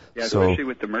experiments. Yeah, especially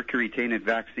with the mercury-tainted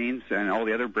vaccines and all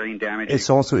the other brain damage. It's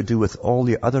also to do with all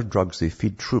the other drugs they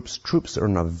feed troops. Troops are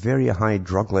on a very high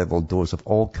drug level dose of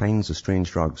all kinds of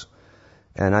strange drugs.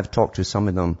 And I've talked to some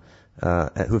of them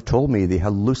who've told me they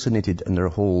hallucinated in their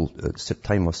whole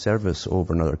time of service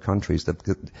over in other countries. They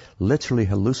literally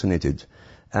hallucinated.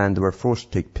 And they were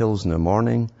forced to take pills in the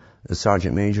morning. The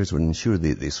sergeant majors would ensure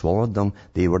they swallowed them.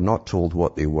 They were not told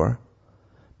what they were.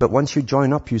 But once you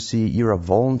join up, you see, you're a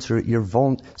volunteer.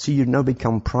 See, you now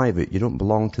become private. You don't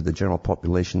belong to the general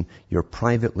population. You're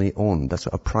privately owned. That's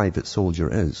what a private soldier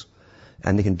is.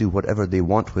 And they can do whatever they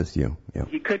want with you. Yeah.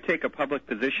 He could take a public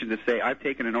position to say, I've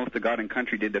taken an oath to God and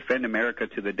country to defend America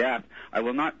to the death. I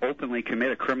will not openly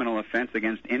commit a criminal offense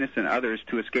against innocent others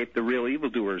to escape the real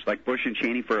evildoers, like Bush and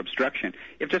Cheney for obstruction.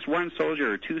 If just one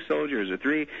soldier or two soldiers or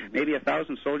three, maybe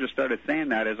 1,000 soldiers started saying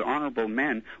that as honorable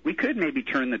men, we could maybe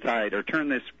turn the tide or turn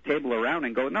this table around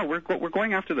and go, no, we're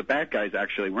going after the bad guys,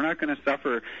 actually. We're not going to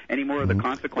suffer any more of the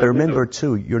consequences. But remember,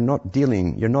 too, you're not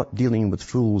dealing with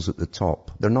fools at the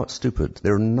top. They're not stupid.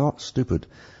 They're not stupid.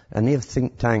 And they have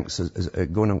think tanks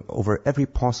going over every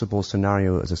possible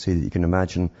scenario, as I say, that you can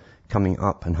imagine coming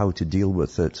up and how to deal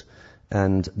with it.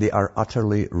 And they are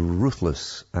utterly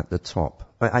ruthless at the top.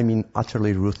 I mean,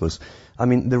 utterly ruthless. I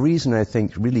mean, the reason I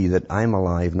think really that I'm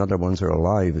alive and other ones are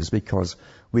alive is because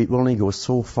we only go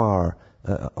so far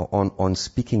on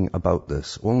speaking about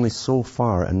this. Only so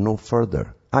far and no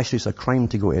further. Actually, it's a crime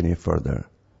to go any further.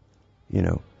 You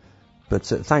know. But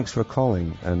thanks for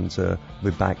calling, and we'll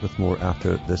be back with more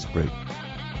after this break.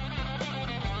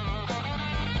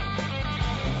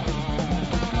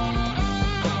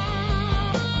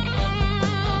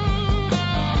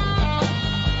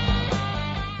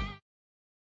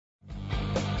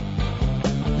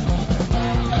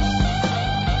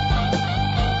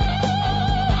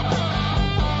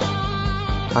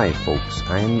 Hi folks,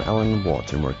 I'm Alan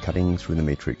Watt, and we're cutting through the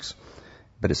matrix.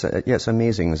 But it's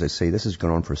amazing, as I say, this has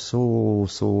gone on for so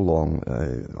long,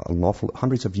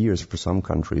 hundreds of years for some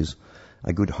countries,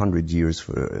 a good 100 years,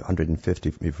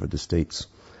 150 for the States.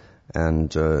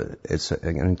 And it's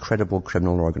an incredible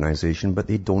criminal organization, but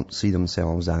they don't see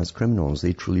themselves as criminals.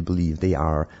 They truly believe they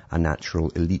are a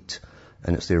natural elite,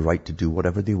 and it's their right to do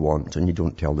whatever they want, and you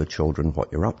don't tell the children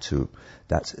what you're up to.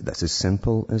 That's as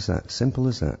simple as that. Simple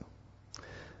as that.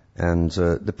 And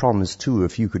the problem is, too,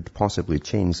 if you could possibly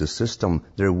change the system,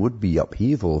 there would be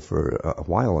upheaval for a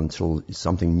while until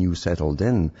something new settled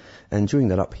in. And during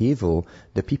that upheaval,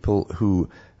 the people who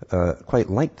quite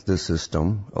liked the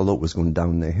system, although it was going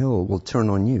down the hill, will turn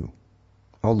on you.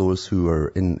 All those who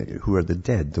are the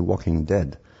dead, the walking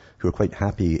dead, who are quite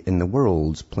happy in the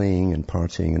world, playing and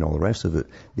partying and all the rest of it,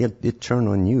 they turn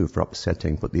on you for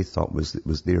upsetting what they thought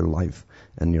was their life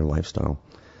and their lifestyle.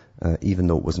 Even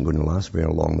though it wasn't going to last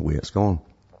very long the way it's gone.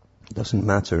 It doesn't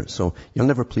matter. So you'll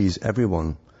never please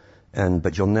everyone,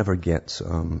 but you'll never get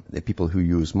the people who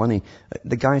use money.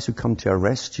 The guys who come to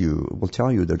arrest you will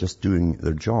tell you they're just doing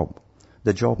their job.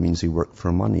 The job means they work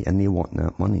for money, and they want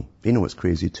that money. They know it's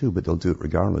crazy too, but they'll do it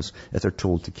regardless. If they're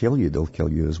told to kill you, they'll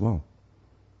kill you as well.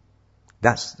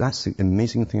 That's the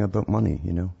amazing thing about money,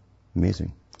 you know.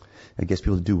 Amazing. It gets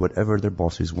people to do whatever their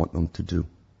bosses want them to do.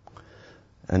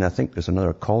 And I think there's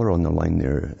another caller on the line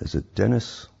there. Is it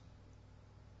Dennis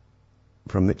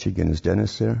from Michigan? Is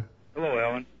Dennis there? Hello,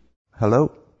 Alan.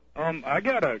 Hello. I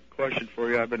got a question for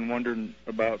you I've been wondering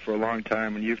about for a long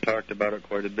time, and you've talked about it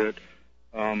quite a bit.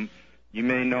 You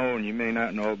may know and you may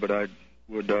not know, but I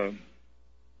would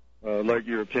like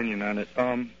your opinion on it.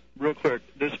 Real quick,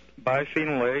 this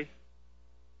biphenyl A,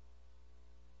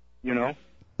 you know?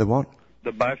 The what?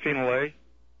 The biphenyl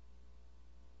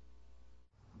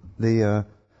A.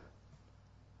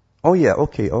 Oh yeah,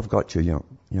 okay, I've got you,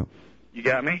 yeah. You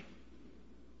got me?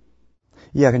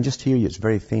 Yeah, I can just hear you. It's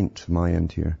very faint from my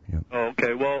end here, yeah. Oh,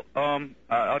 okay, well,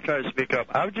 I'll try to speak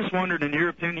up. I was just wondering, in your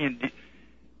opinion,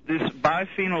 this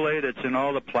biphenyl A that's in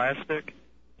all the plastic,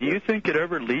 do you think it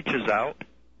ever leaches out?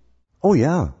 Oh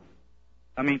yeah.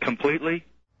 I mean, completely?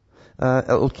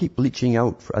 It'll keep leaching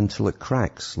out until it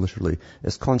cracks, literally.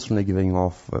 It's constantly giving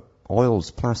off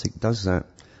oils. Plastic does that.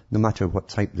 No matter what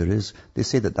type there is. They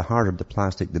say that the harder the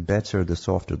plastic, the better, the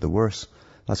softer, the worse.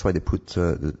 That's why they put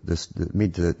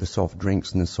made the soft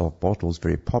drinks and the soft bottles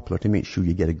very popular, to make sure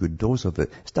you get a good dose of it.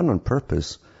 It's done on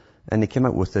purpose. And they came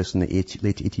out with this in the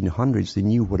late 1800s. They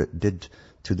knew what it did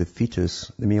to the fetus,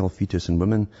 the male fetus in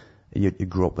women. You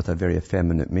grow up with a very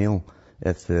effeminate male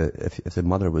if the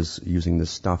mother was using this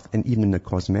stuff, and even in the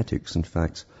cosmetics, in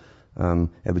fact.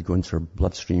 it would go into her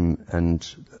bloodstream, and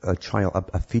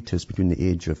a fetus between the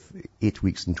age of 8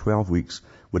 weeks and 12 weeks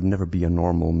would never be a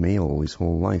normal male his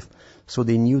whole life. So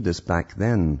they knew this back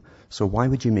then. So why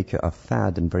would you make it a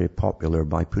fad and very popular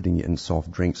by putting it in soft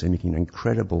drinks and making an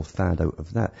incredible fad out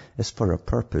of that? It's for a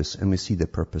purpose, and we see the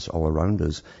purpose all around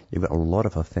us. You've got a lot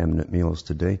of effeminate males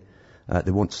today.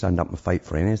 They won't stand up and fight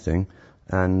for anything,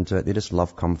 and they just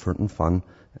love comfort and fun.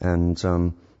 And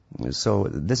so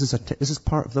this is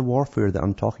part of the warfare that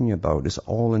I'm talking about. It's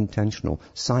all intentional.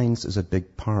 Science is a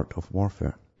big part of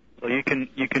warfare. So you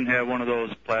can have one of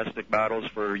those plastic bottles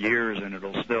for years, and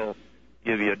it'll still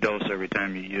give you a dose every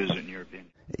time you use it, in your opinion.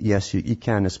 Yes, you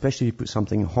can, especially if you put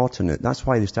something hot in it. That's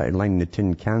why they started lining the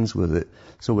tin cans with it.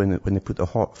 So when they put the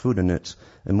hot food in it,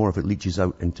 and more of it leaches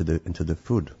out into the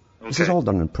food. Okay. This is all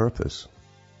done on purpose.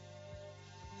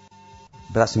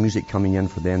 But that's the music coming in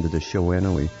for the end of the show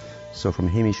anyway. So from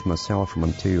Hamish myself from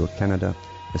Ontario, Canada,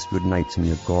 it's good night, and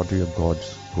your God or your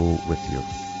gods go with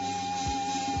you.